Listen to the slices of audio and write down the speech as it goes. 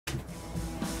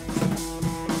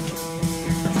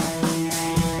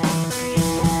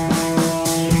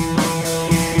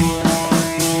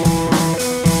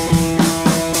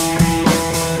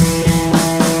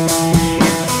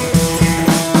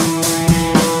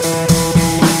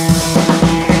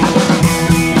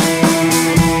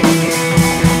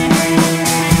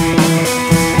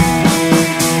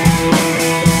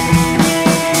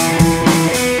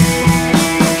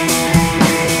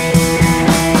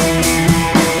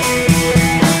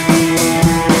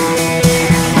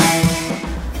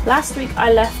last week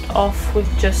I left off with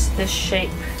just this shape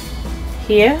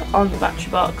here on the battery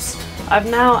box. I've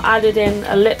now added in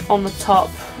a lip on the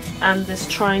top and this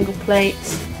triangle plate.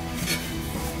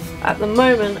 At the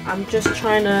moment I'm just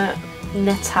trying to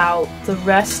net out the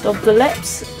rest of the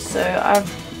lips. So I've,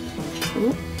 ooh,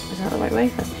 is that the right way?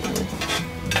 That's the right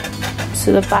way.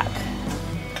 So the back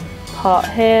part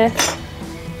here.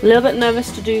 A little bit nervous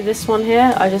to do this one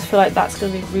here. I just feel like that's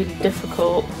going to be really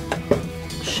difficult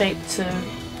shape to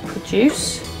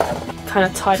produce. Kind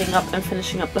of tidying up and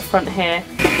finishing up the front here.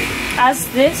 As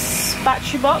this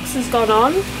battery box has gone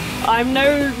on, I'm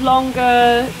no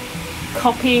longer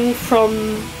copying from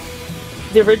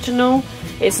the original.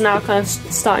 It's now kind of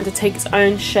starting to take its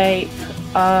own shape,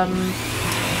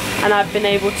 and I've been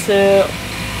able to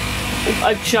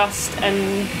adjust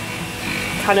and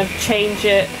kind of change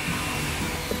it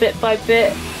bit by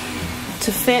bit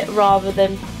to fit rather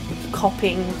than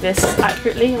copying this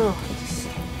accurately.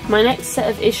 My next set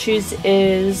of issues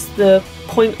is the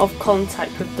point of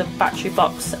contact with the battery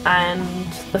box and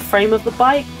the frame of the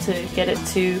bike to get it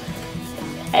to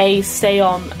A, stay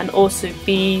on, and also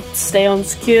B, stay on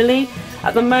securely.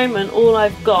 At the moment all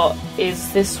I've got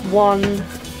is this one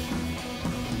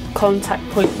contact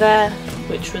point there,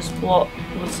 which was what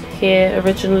was here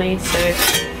originally, so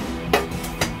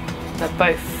they're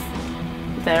both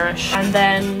there-ish. And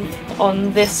then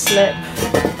on this slip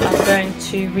I'm going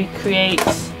to recreate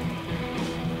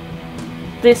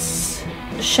this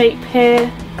shape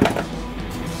here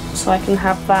so I can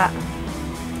have that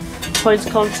point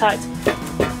of contact.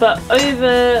 But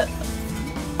over,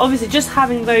 obviously just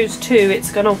having those two,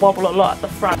 it's going to wobble a lot at the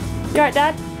front. You alright,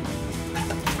 Dad?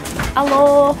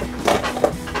 Hello?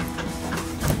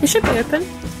 It should be open.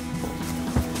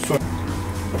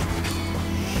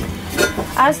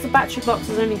 As the battery box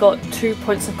has only got 2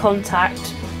 points of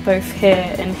contact, both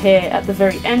here and here at the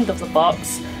very end of the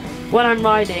box, when I'm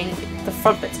riding, the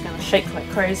front bit's going to shake like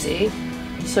crazy.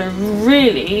 So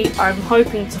really, I'm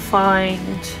hoping to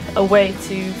find a way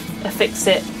to affix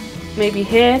it maybe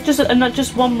here,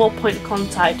 just one more point of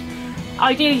contact.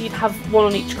 Ideally you'd have one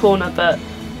on each corner, but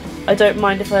I don't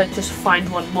mind if I just find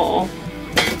one more.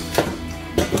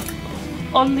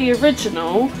 On the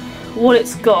original, what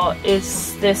it's got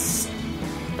is this,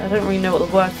 I don't really know what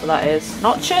the word for that is,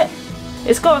 notch it?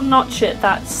 It's got a notch it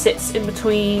that sits in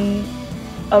between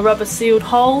a rubber sealed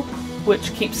hole,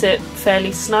 which keeps it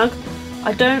fairly snug.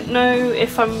 I don't know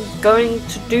if I'm going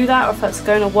to do that or if that's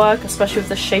going to work, especially with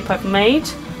the shape I've made.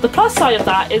 The plus side of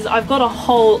that is I've got a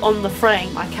hole on the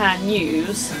frame I can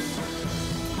use.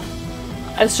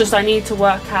 It's just I need to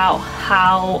work out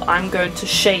how I'm going to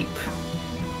shape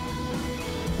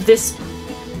this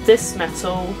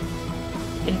metal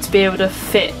and to be able to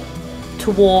fit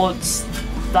towards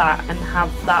that and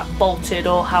have that bolted,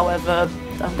 or however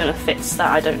I'm going to fix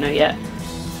that, I don't know yet.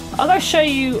 I'm going to show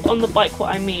you on the bike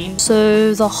what I mean.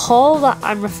 So the hole that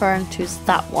I'm referring to is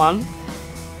that one.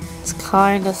 It's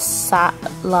kind of sat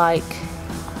like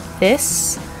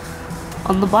this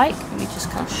on the bike. Let me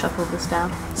just kind of shuffle this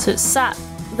down. So it's sat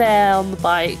there on the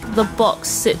bike. The box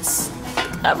sits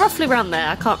roughly around there.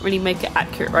 I can't really make it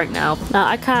accurate right now. Now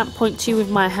I can't point to you with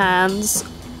my hands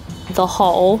the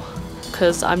hole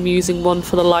because I'm using one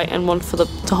for the light and one for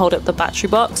to hold up the battery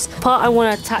box. The part I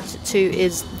want to attach it to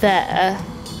is there.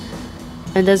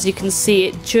 And as you can see,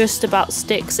 it just about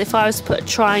sticks. If I was to put a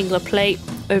triangular plate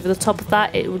over the top of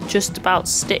that, it would just about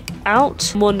stick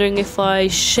out. I'm wondering if I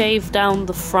shave down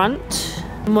the front.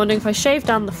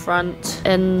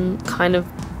 And kind of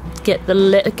get the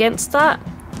lip against that.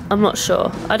 I'm not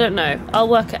sure. I don't know. I'll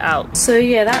work it out. So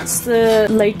yeah, that's the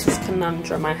latest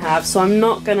conundrum I have. So I'm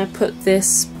not going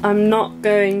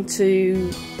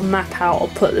to map out or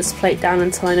put this plate down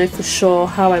until I know for sure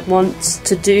how I want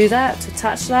to do that, to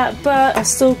attach that. But I've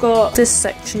still got this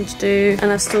section to do,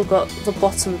 and I've still got the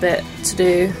bottom bit to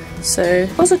do. So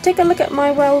also take a look at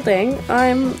my welding.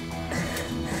 I know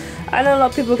a lot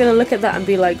of people are going to look at that and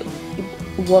be like,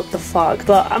 what the fuck?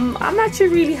 But I'm actually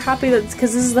really happy that,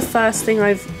 because this is the first thing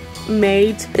I've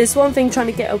made. It's one thing trying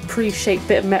to get a pre-shaped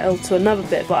bit of metal to another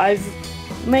bit, but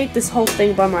I've made this whole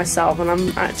thing by myself, and I'm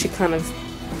actually kind of,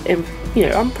 you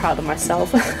know, I'm proud of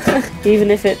myself. Even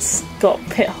if it's got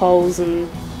pit holes and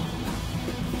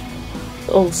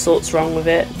all sorts wrong with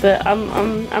it, but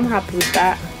I'm happy with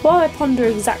that. While I ponder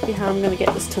exactly how I'm going to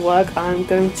get this to work, I'm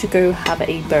going to go have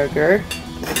a burger.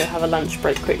 I'm going to go have a lunch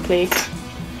break quickly,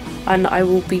 and I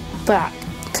will be back.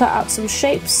 Cut out some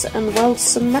shapes and weld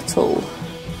some metal.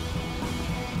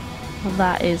 Well,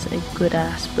 that is a good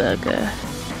ass burger.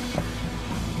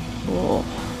 Oh.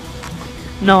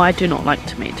 No, I do not like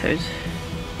tomatoes.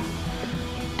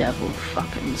 Devil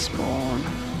fucking spawn.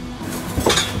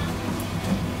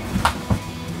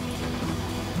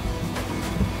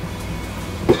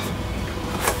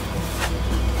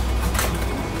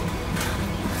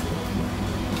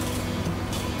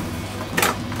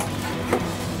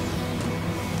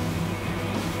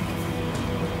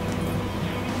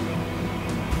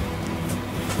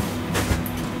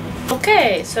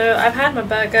 Okay, so I've had my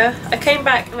burger. I came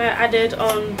back and I added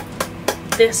on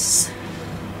this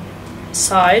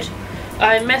side.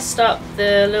 I messed up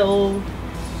the little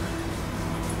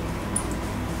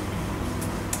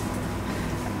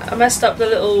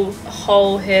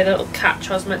hole here, the little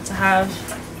catch I was meant to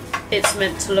have. It's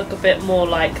meant to look a bit more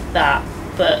like that,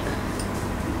 but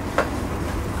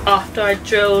after I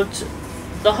drilled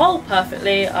the hole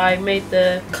perfectly, I made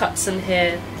the cuts in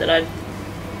here that I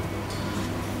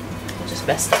just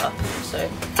messed it up. So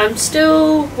I'm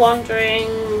still wondering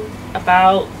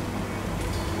about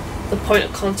the point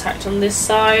of contact on this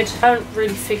side. I haven't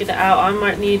really figured it out. I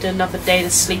might need another day to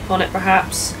sleep on it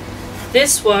perhaps.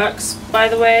 This works, by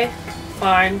the way,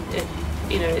 fine. It,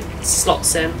 you know, it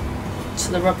slots in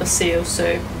to the rubber seal,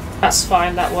 so that's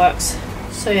fine, that works.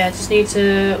 So yeah, I just need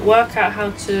to work out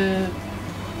how to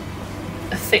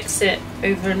affix it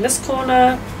over in this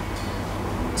corner,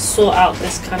 sort out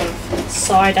this kind of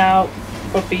side out,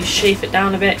 probably shape it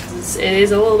down a bit because it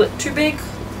is a little bit too big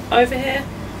over here,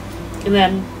 and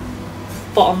then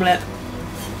bottom lip.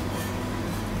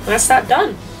 And that's that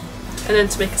done. And then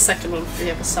to make a second one for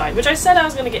the other side, which I said I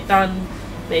was going to get done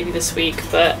maybe this week,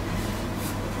 but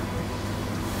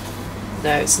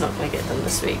no, it's not going to get done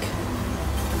this week.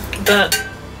 But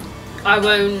I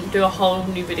won't do a whole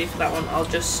new video for that one. I'll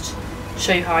just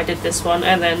show you how I did this one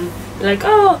and then be like,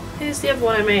 oh, here's the other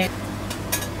one I made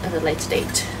at a later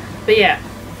date. But yeah,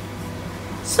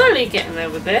 slowly getting there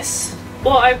with this.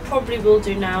 What I probably will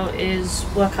do now is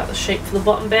work out the shape for the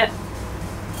bottom bit,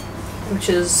 which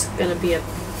is going to be a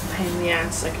pain in the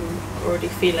ass. I can already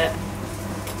feel it.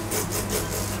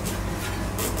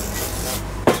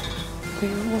 Will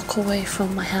you walk away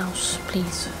from my house,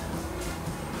 please?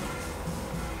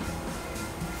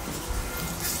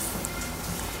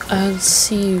 I don't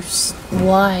see you.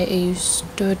 Why are you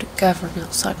stood gathering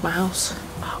outside my house?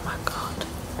 Oh my god.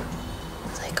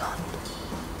 Are they gone?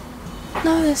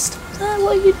 No, they're still there.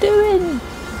 What are you doing?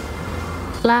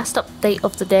 Last update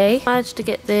of the day. Managed to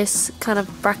get this kind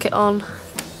of bracket on.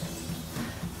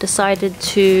 Decided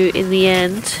to, in the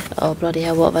end, oh bloody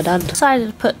hell, what have I done? Decided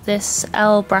to put this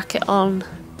L bracket on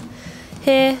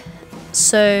here.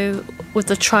 So with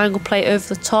the triangle plate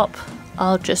over the top,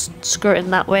 I'll just screw it in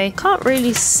that way. Can't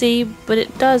really see, but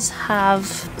it does have,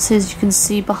 so as you can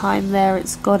see behind there,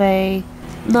 it's got a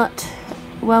nut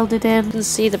welded in. You can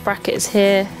see the bracket is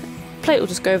here. Plate will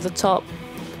just go over the top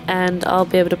and I'll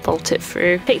be able to bolt it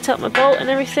through. Picked up my bolt and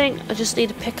everything. I just need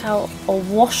to pick out a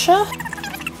washer.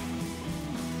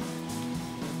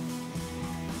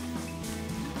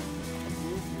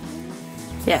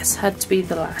 Yes, had to be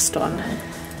the last one.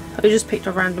 I just picked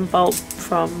a random bolt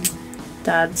from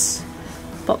Dad's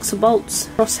box of bolts,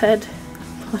 crosshead,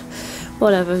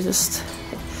 whatever, just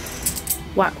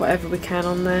whack whatever we can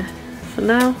on there for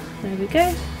now. There we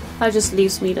go. That just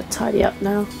leaves me to tidy up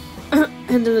now.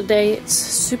 End of the day, it's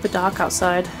super dark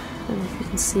outside. I don't know if you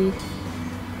can see.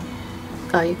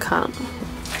 Oh, you can't.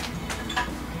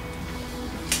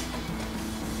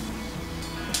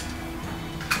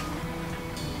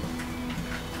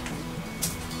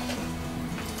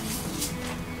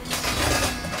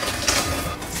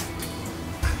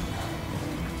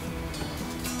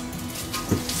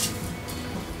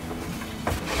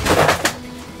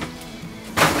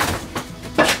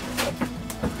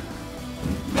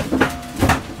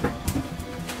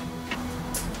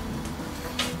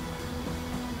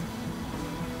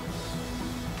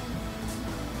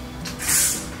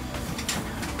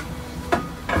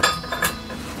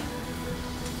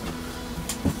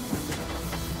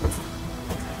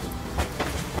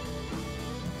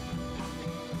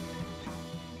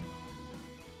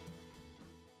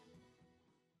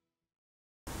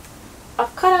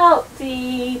 I've cut out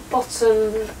the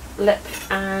bottom lip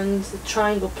and the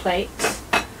triangle plate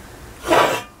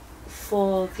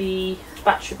for the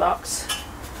battery box.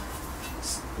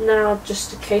 It's now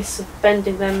just a case of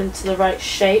bending them into the right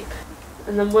shape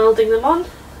and then welding them on.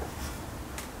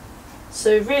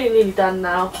 So really nearly done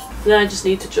now. Then I just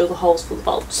need to drill the holes for the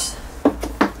bolts.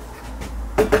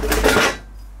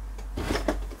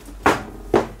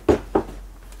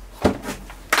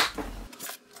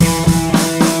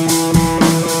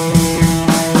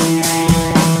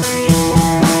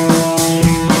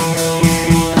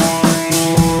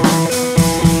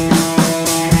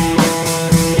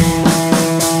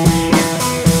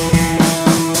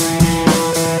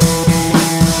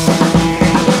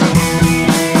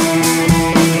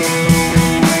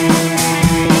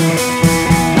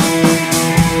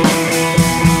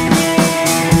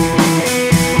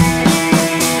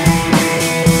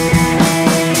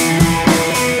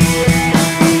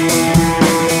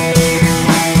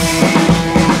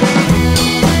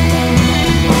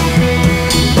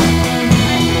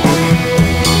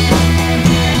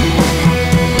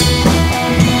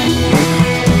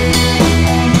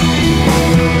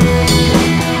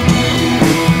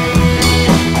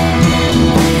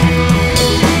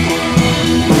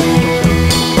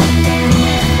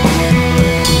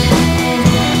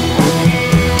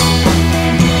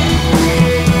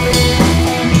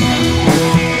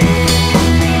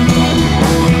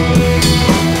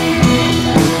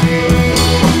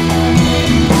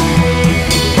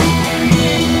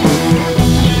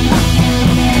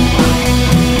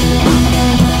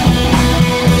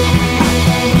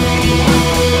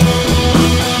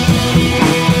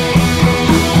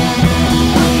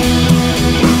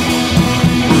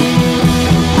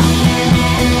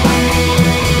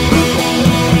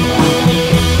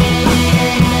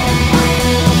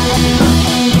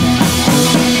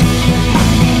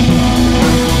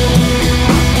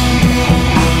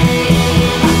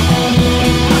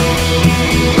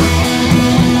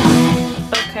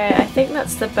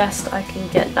 best I can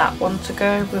get that one to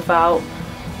go without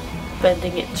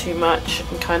bending it too much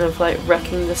and kind of like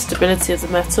wrecking the stability of the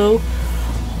metal.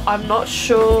 I'm not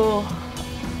sure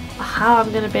how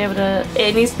I'm going to be able to,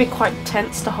 it needs to be quite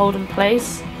tense to hold in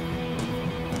place,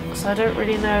 so I don't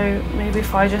really know. Maybe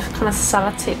if I just kind of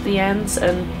sellotape the ends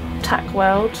and tack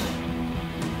weld.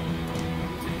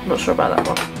 I'm not sure about that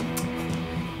one.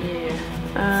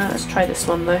 Yeah, let's try this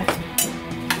one though.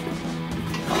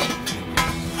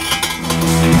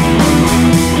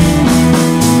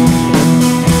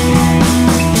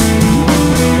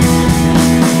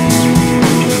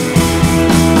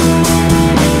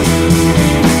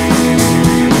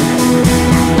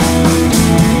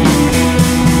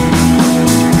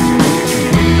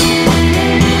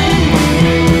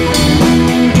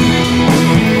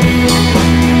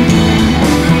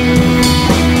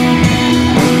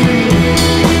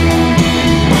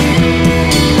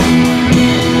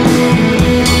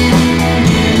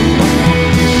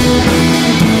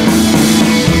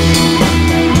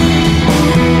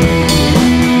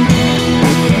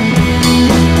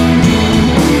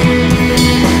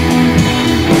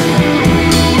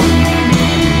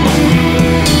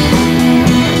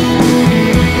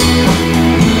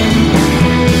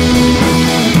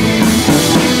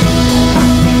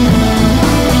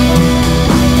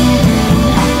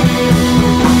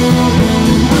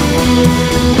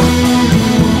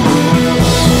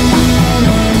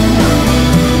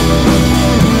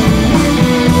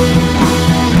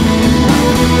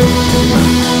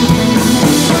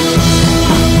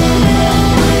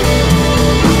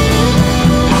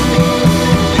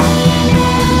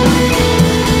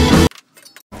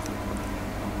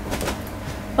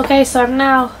 Okay, so I've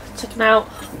now taken out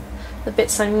the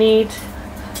bits I need.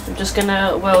 I'm just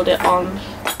gonna weld it on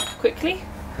quickly.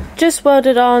 Just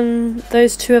welded on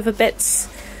those two other bits.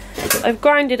 I've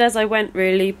grinded as I went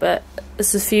really, but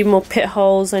there's a few more pit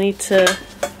holes I need to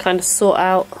kind of sort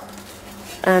out.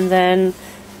 And then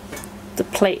the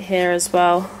plate here as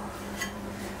well.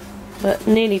 But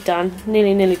nearly done,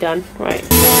 nearly done, right.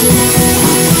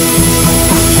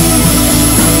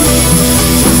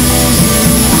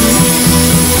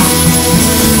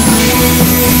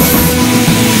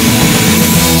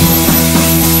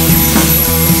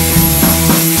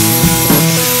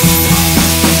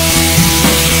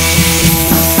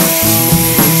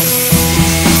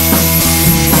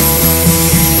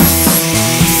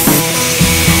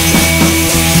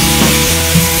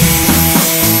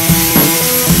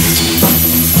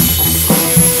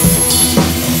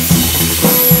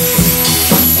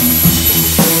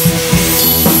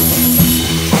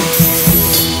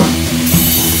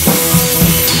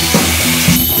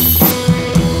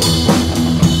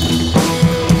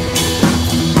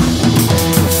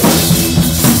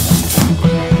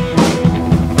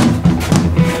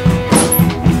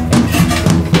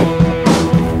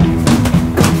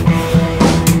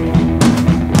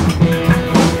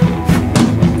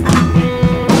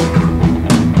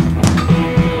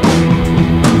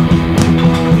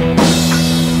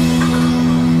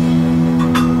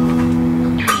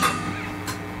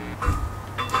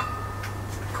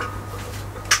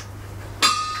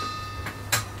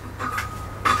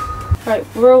 Right,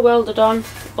 we're all welded on.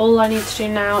 All I need to do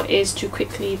now is to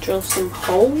quickly drill some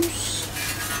holes.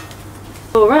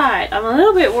 Alright, I'm a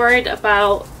little bit worried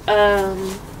about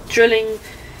drilling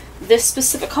this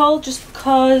specific hole just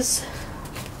because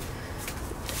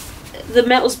the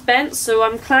metal's bent, so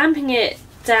I'm clamping it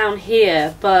down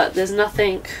here, but there's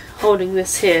nothing holding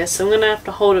this here, so I'm going to have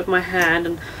to hold it with my hand.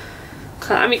 And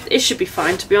I mean, it should be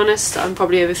fine, to be honest. I'm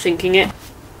probably overthinking it.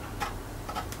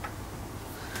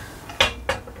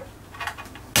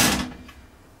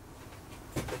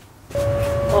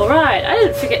 Alright, I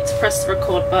didn't forget to press the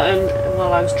record button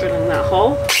while I was drilling that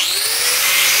hole.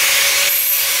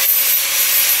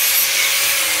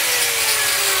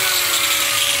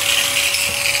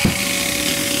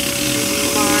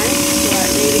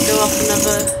 Right, need to go up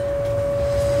another.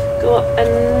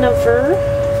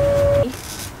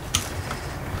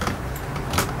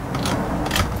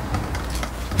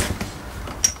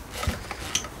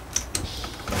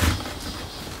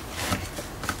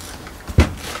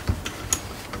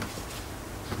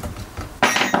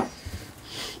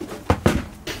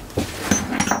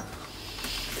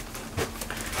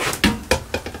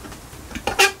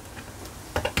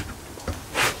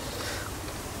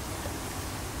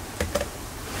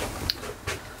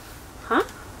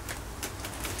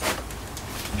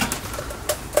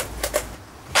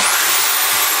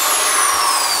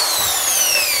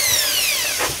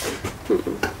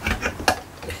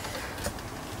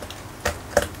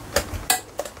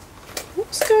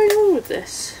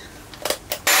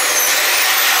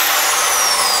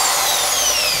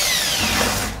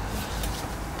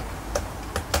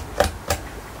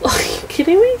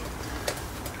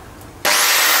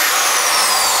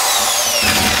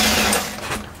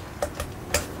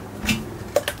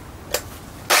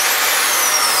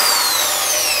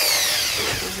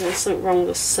 there's something wrong with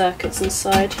the circuits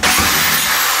inside.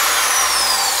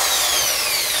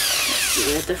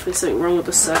 Yeah, definitely something wrong with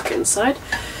the circuit inside.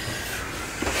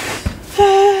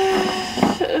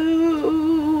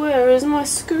 Oh, where is my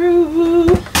screw?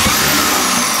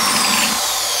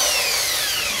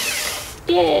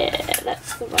 Yeah,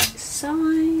 that's the right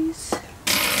size.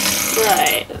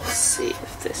 Right, let's see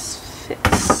if this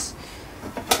fits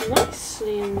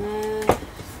nicely in there.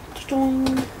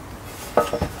 Ta-dong.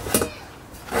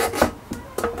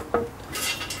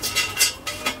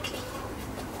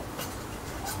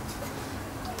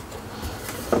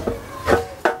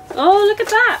 Oh, look at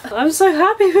that! I'm so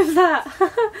happy with that!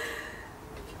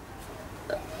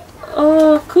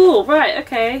 Oh, cool. Right,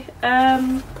 okay.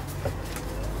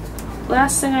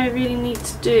 Last thing I really need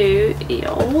to do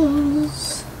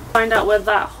is find out where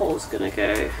that hole's gonna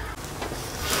go.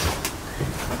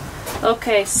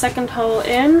 Okay, second hole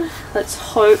in. Let's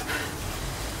hope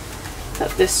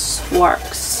that this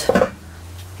works.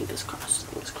 Fingers crossed,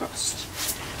 fingers crossed.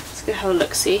 Let's go have a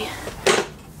look-see.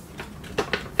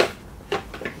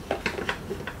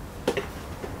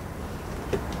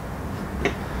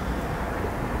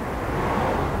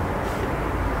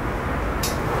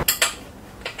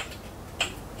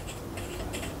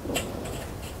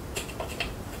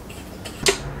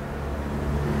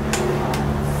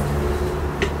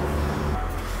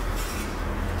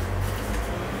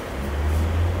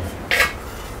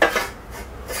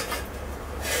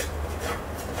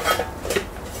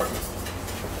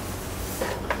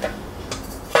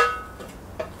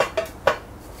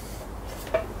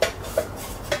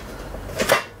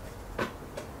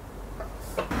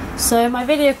 So my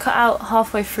video cut out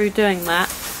halfway through doing that,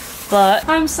 but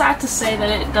I'm sad to say that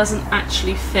it doesn't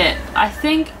actually fit. I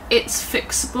think it's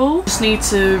fixable. Just need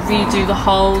to redo the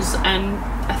holes, and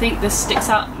I think this sticks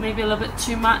out maybe a little bit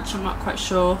too much. I'm not quite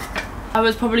sure. I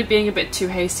was probably being a bit too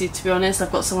hasty, to be honest.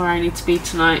 I've got somewhere I need to be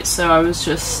tonight, so I was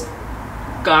just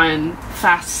going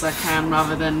fast as I can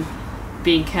rather than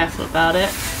being careful about it.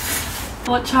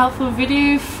 Watch out for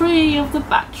video 3 of the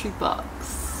battery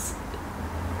box.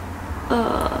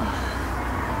 Ugh.